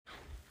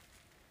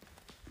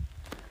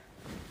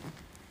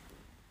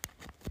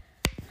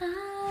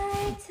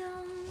I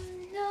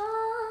don't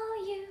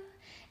know you,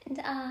 and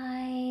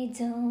I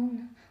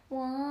don't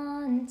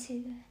want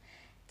to,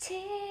 till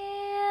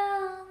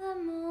the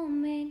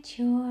moment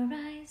your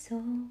eyes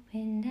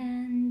open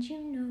and you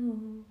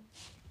know.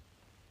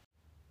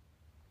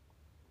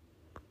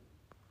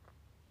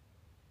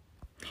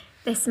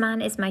 This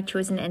man is my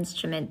chosen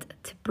instrument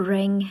to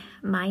bring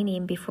my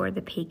name before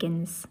the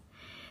pagans.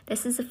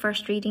 This is the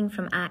first reading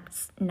from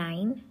Acts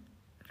 9,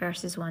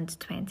 verses 1 to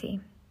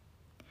 20.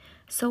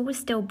 Saul was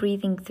still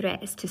breathing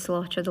threats to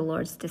slaughter the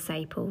Lord's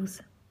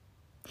disciples.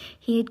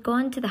 He had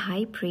gone to the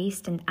high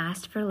priest and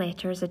asked for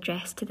letters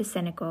addressed to the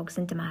synagogues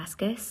in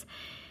Damascus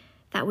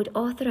that would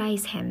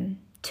authorize him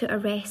to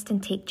arrest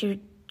and take to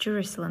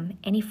Jerusalem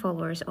any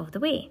followers of the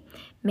way,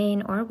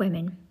 men or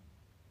women,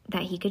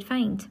 that he could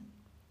find.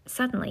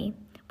 Suddenly,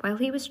 while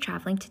he was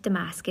travelling to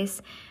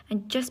Damascus,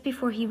 and just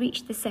before he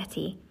reached the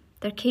city,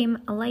 there came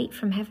a light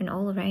from heaven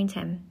all around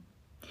him.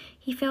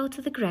 He fell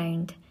to the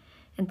ground,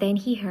 and then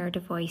he heard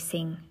a voice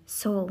saying,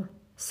 "Saul,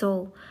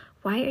 Saul,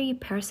 why are you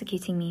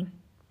persecuting me?"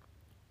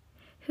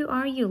 "Who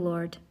are you,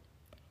 Lord?"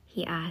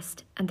 he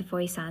asked, and the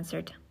voice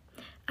answered,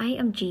 "I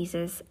am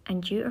Jesus,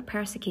 and you are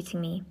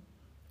persecuting me.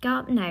 Get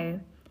up now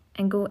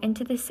and go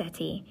into the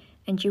city,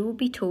 and you will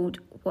be told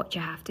what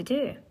you have to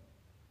do."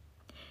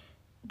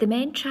 The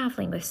men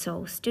travelling with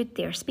Saul stood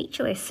there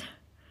speechless,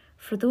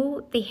 for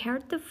though they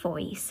heard the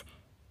voice,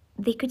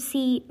 they could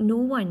see no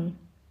one.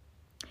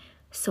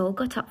 Saul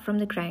got up from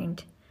the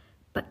ground,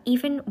 but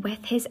even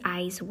with his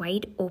eyes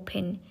wide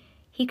open,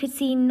 he could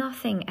see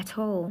nothing at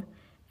all,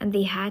 and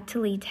they had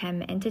to lead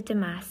him into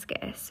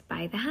Damascus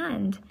by the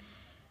hand.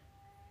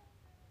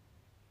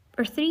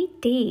 For 3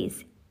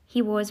 days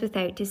he was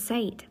without his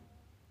sight,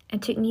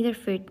 and took neither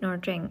food nor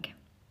drink.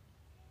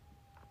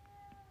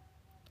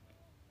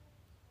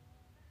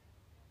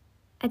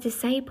 A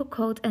disciple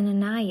called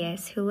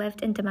Ananias, who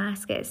lived in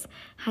Damascus,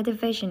 had a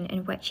vision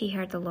in which he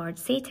heard the Lord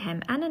say to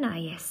him,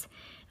 "Ananias."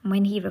 And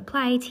when he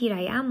replied, "Here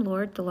I am,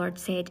 Lord," the Lord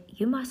said,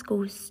 "You must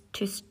go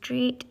to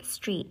Straight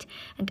Street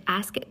and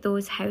ask at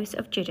those house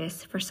of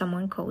Judas for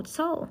someone called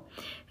Saul,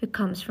 who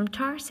comes from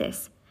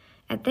Tarsus.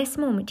 At this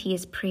moment he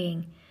is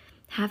praying,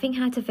 having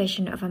had a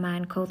vision of a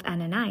man called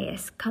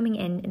Ananias coming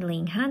in and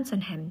laying hands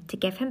on him to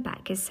give him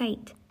back his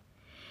sight."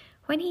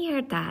 When he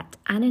heard that,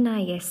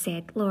 Ananias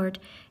said, "Lord,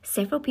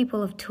 several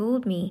people have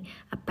told me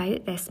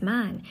about this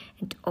man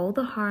and all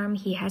the harm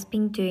he has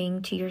been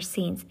doing to your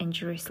saints in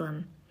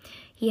Jerusalem.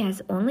 He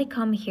has only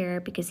come here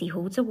because he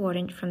holds a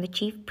warrant from the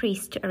chief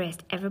priest to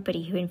arrest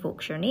everybody who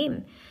invokes your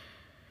name."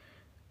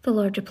 The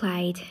Lord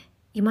replied,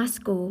 "You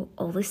must go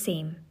all the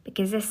same,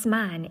 because this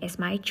man is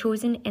my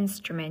chosen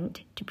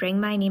instrument to bring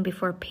my name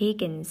before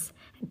pagans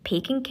and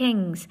pagan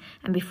kings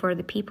and before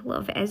the people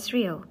of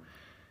Israel.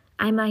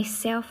 I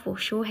myself will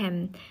show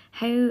him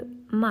how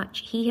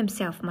much he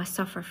himself must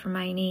suffer for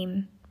my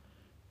name."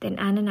 Then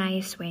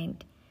Ananias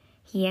went.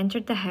 He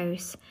entered the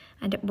house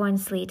and at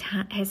once laid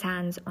his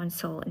hands on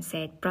Saul and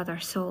said, "Brother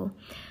Saul,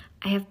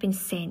 I have been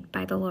sent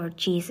by the Lord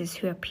Jesus,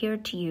 who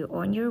appeared to you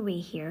on your way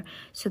here,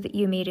 so that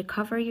you may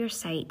recover your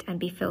sight and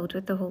be filled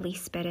with the Holy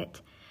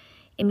Spirit."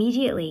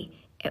 Immediately,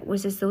 it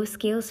was as though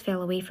scales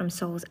fell away from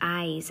Saul's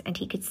eyes and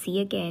he could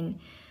see again.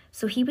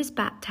 So he was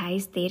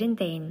baptized there and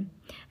then,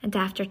 and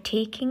after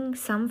taking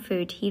some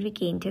food, he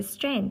regained his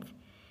strength.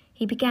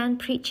 He began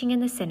preaching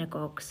in the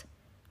synagogues,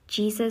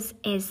 "Jesus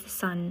is the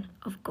Son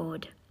of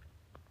God."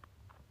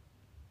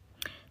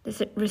 The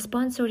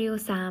responsorial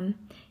psalm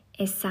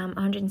is Psalm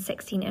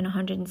 116 and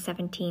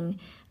 117,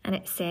 and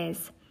it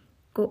says,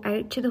 "Go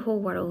out to the whole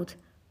world,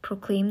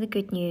 proclaim the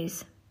good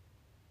news.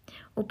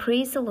 O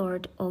praise the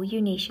Lord, all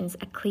you nations,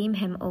 acclaim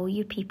him, all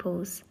you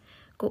peoples.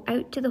 Go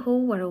out to the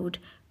whole world,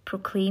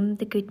 proclaim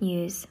the good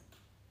news.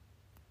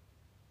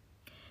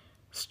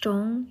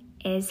 Strong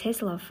is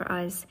his love for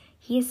us,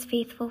 he is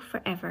faithful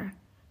forever.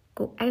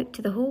 Go out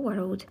to the whole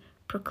world,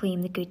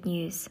 proclaim the good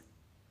news."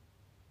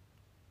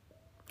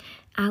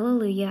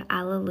 Alleluia,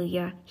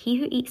 alleluia. He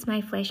who eats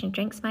my flesh and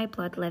drinks my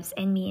blood lives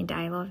in me, and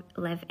I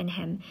live in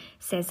him,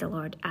 says the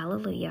Lord.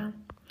 Alleluia.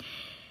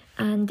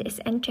 And it's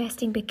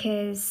interesting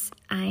because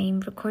I'm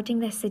recording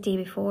this the day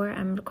before.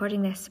 I'm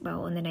recording this,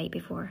 on the night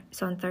before.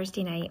 So on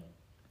Thursday night.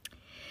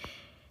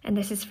 And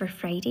this is for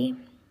Friday,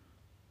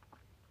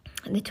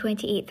 the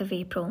 28th of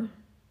April,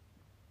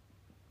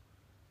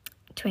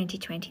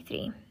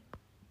 2023.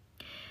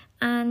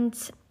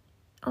 And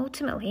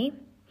ultimately,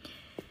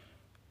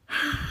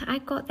 I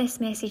got this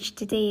message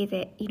today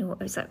that, it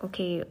was like,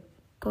 okay,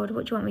 God,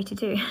 what do you want me to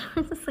do?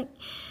 It's like,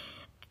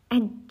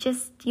 I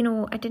just,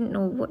 I didn't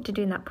know what to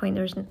do in that point.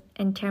 There's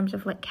in terms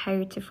of like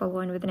how to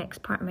follow on with the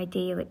next part of my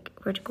day, like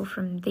where to go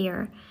from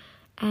there.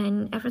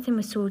 And everything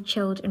was so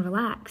chilled and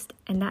relaxed.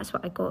 And that's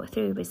what I got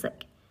through, was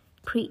like,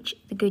 preach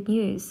the good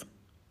news.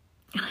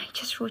 And I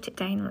just wrote it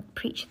down, like,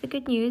 preach the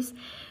good news.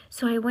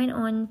 So I went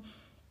on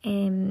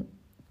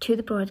to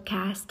the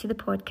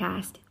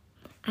podcast,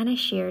 and I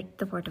shared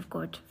the word of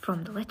God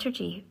from the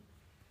liturgy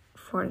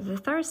for the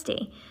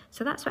Thursday.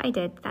 So that's what I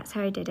did. That's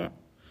how I did it.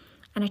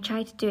 And I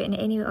tried to do it in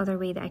any other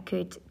way that I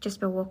could, just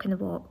by walking the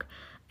walk.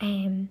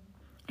 and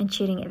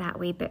sharing it that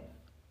way, but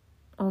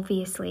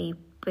obviously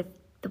with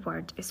the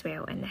word as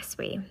well in this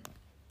way.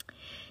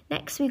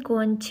 Next we go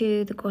on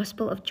to the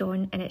Gospel of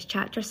John, and it's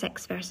chapter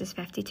 6 verses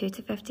 52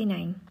 to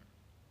 59.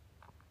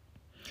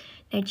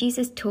 Now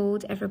Jesus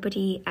told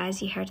everybody,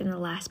 as you heard in the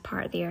last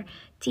part there,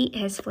 to eat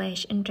his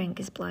flesh and drink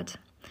his blood.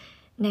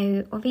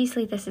 Now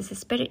obviously this is a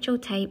spiritual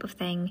type of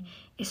thing.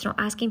 It's not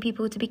asking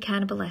people to be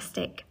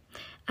cannibalistic,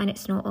 and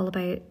it's not all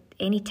about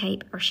any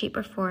type or shape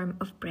or form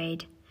of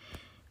bread.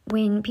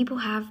 When people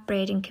have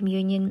bread in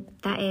communion,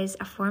 that is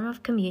a form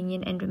of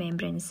communion in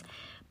remembrance.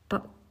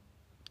 But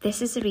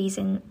this is the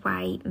reason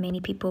why many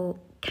people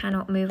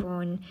cannot move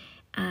on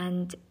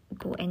and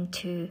go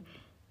into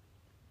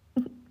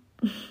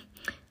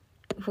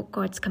what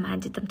God's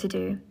commanded them to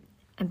do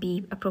and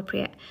be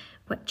appropriate,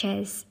 which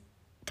is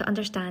to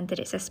understand that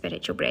it's a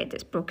spiritual bread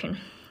that's broken.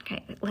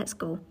 Okay, let's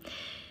go.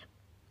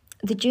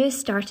 The Jews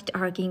started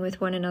arguing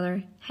with one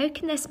another. How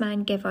can this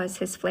man give us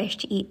his flesh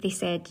to eat? They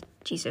said.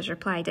 Jesus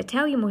replied, I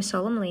tell you most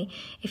solemnly,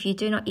 if you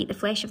do not eat the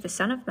flesh of the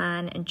Son of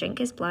Man and drink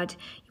his blood,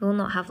 you will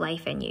not have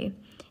life in you.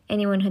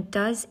 Anyone who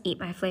does eat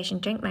my flesh and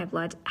drink my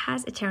blood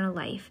has eternal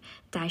life,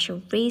 and I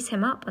shall raise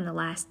him up on the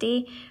last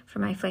day, for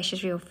my flesh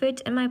is real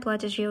food and my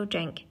blood is real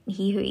drink. And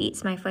he who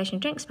eats my flesh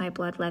and drinks my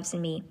blood lives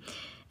in me,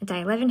 and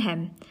I live in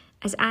him.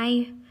 As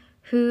I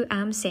who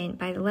am sent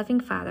by the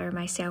living Father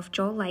myself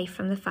draw life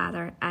from the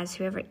Father, as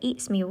whoever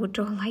eats me will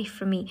draw life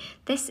from me.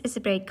 This is the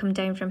bread come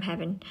down from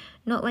heaven,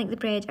 not like the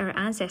bread our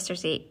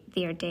ancestors ate,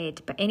 they are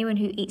dead, but anyone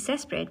who eats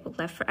this bread will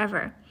live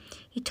forever.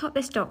 He taught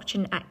this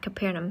doctrine at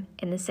Capernaum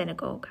in the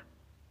synagogue.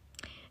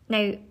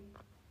 Now,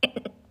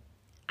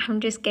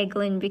 I'm just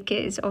giggling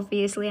because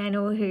obviously I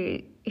know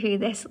who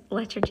this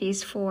liturgy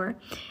is for,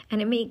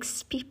 and it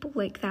makes people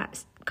like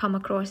that come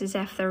across as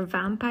if they're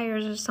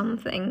vampires or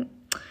something.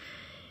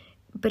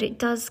 But it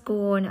does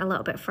go on a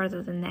little bit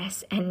further than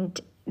this, and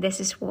this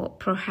is what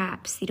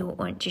perhaps they don't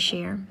want to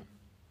share.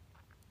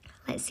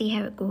 Let's see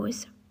how it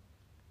goes.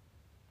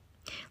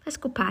 Let's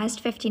go past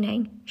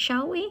 59,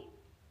 shall we?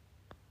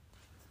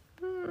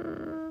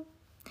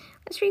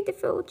 Let's read the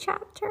full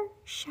chapter,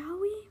 shall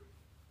we?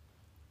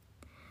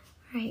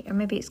 Right, or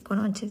maybe it's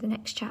going on to the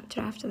next chapter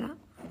after that.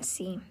 Let's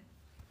see.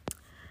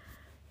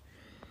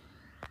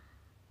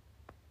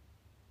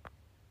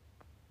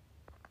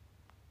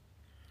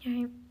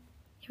 Right.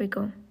 Here we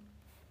go.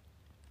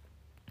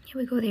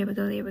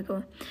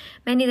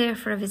 Many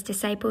therefore of his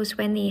disciples,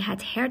 when they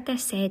had heard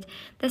this, said,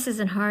 This is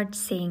an hard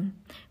saying.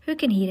 Who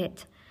can hear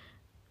it?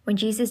 When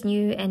Jesus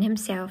knew in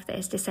himself that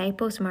his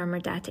disciples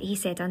murmured at it, he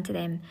said unto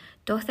them,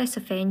 Doth this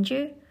offend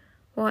you?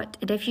 What,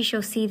 and if you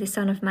shall see the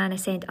Son of Man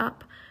ascend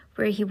up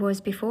where he was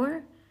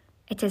before?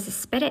 It is the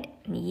Spirit.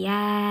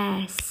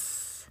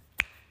 Yes.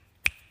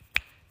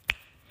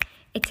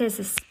 It is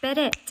the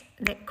Spirit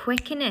that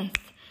quickeneth.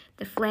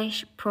 The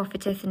flesh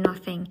profiteth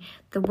nothing.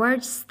 The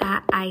words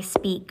that I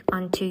speak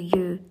unto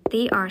you,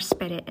 they are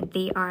spirit and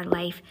they are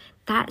life.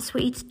 That's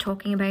what he's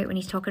talking about when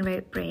he's talking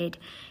about bread.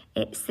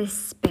 It's the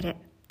Spirit.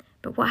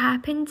 But what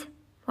happened?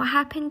 What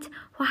happened,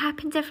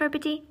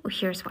 everybody? Well,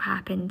 here's what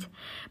happened.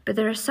 But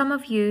there are some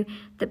of you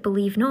that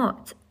believe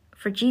not.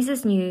 For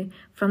Jesus knew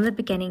from the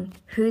beginning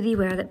who they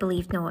were that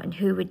believed not and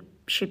who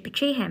should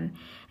betray him.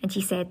 And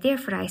he said,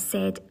 Therefore I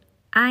said,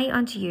 I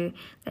unto you,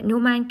 that no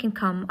man can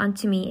come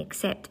unto me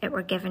except it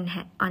were given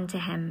unto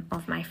him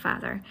of my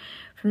Father.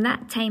 From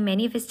that time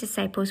many of his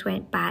disciples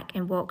went back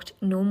and walked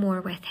no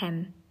more with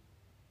him.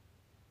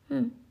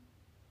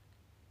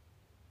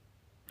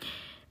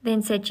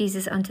 Then said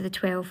Jesus unto the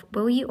 12,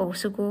 Will ye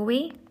also go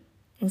away?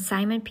 And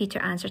Simon Peter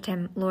answered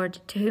him, Lord,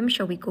 to whom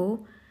shall we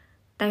go?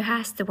 Thou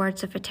hast the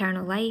words of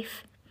eternal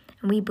life,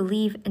 and we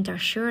believe and are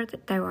sure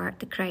that thou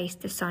art the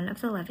Christ, the Son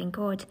of the living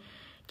God.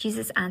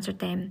 Jesus answered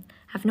them,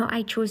 Have not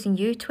I chosen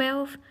you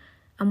 12?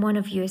 And one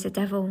of you is a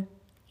devil.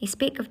 He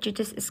spake of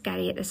Judas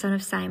Iscariot, the son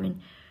of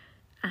Simon.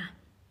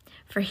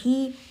 For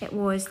he it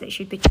was that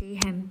should betray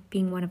him,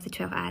 being one of the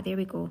 12. There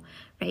we go.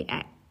 Right,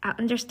 I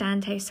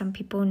understand how some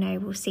people now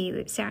will say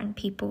that certain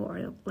people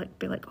or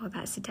be like, oh,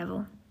 that's the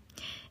devil.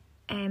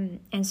 And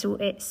so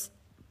it's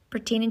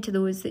pertaining to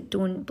those that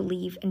don't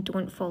believe and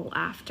don't follow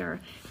after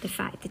the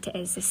fact that it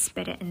is the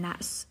Spirit, and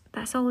that's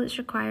all that's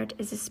required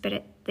is the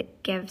Spirit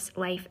that gives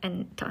life,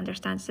 and to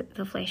understand that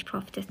the flesh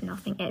profiteth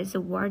nothing. It is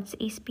the words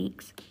that he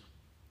speaks.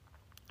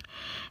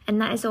 And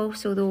that is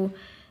also, though,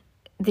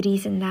 the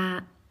reason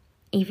that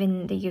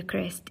even the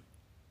Eucharist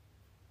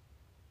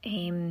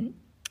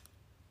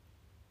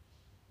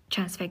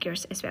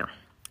transfigures as well.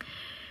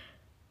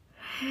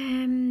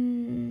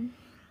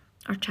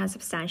 Or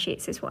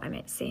transubstantiates is what I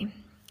meant to say.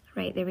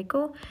 Right, there we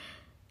go.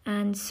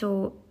 And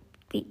so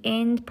the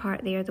end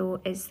part there, though,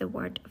 is the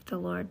word of the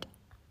Lord.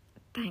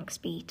 Thanks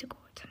be to God.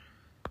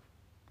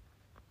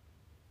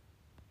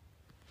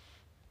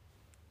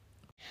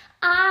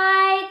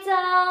 I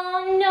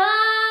don't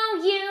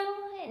know you,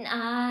 and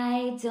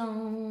I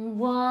don't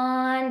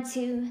want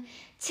to,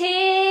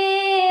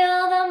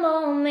 till the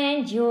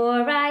moment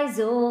you're